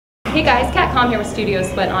Hey guys, Kat Com here with Studio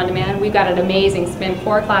Split On Demand. We've got an amazing Spin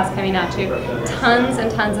 4 class coming at you. Tons and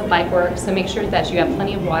tons of bike work, so make sure that you have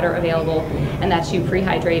plenty of water available and that you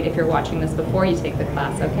pre-hydrate if you're watching this before you take the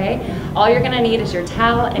class, okay? All you're gonna need is your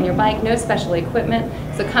towel and your bike, no special equipment.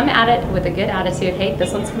 So come at it with a good attitude. Hey,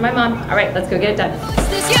 this one's for my mom. All right, let's go get it done.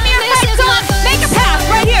 Give me your brakes on, make a pass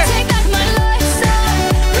right here.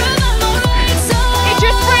 It's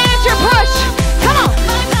your sprint, it's your push. Come on.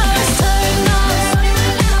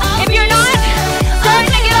 If you're not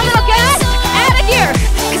starting to get a little gas, add a gear.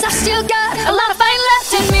 Cause I've still got a lot of fight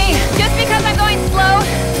left in me. Just because I'm going slow,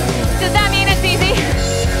 does that mean it's easy?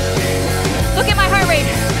 Look at my heart rate.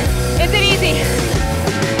 Is it easy?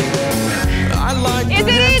 Is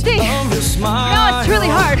it easy? No, it's truly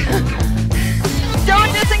hard.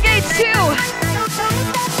 Don't disengage, 2.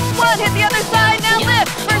 1, hit the other side, now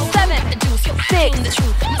lift for 7, 6,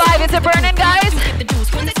 5. Is it burning, guys?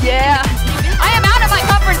 Yeah. I am out of my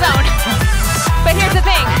comfort zone. But here's the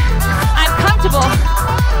thing. I'm comfortable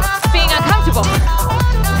being uncomfortable.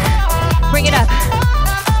 Bring it up.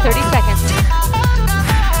 30 seconds.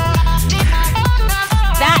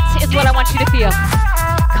 That is what I want you to feel.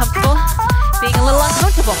 Comfortable, being a little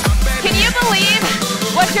uncomfortable. Can you believe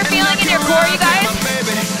what you're feeling in your core, you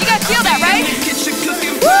guys?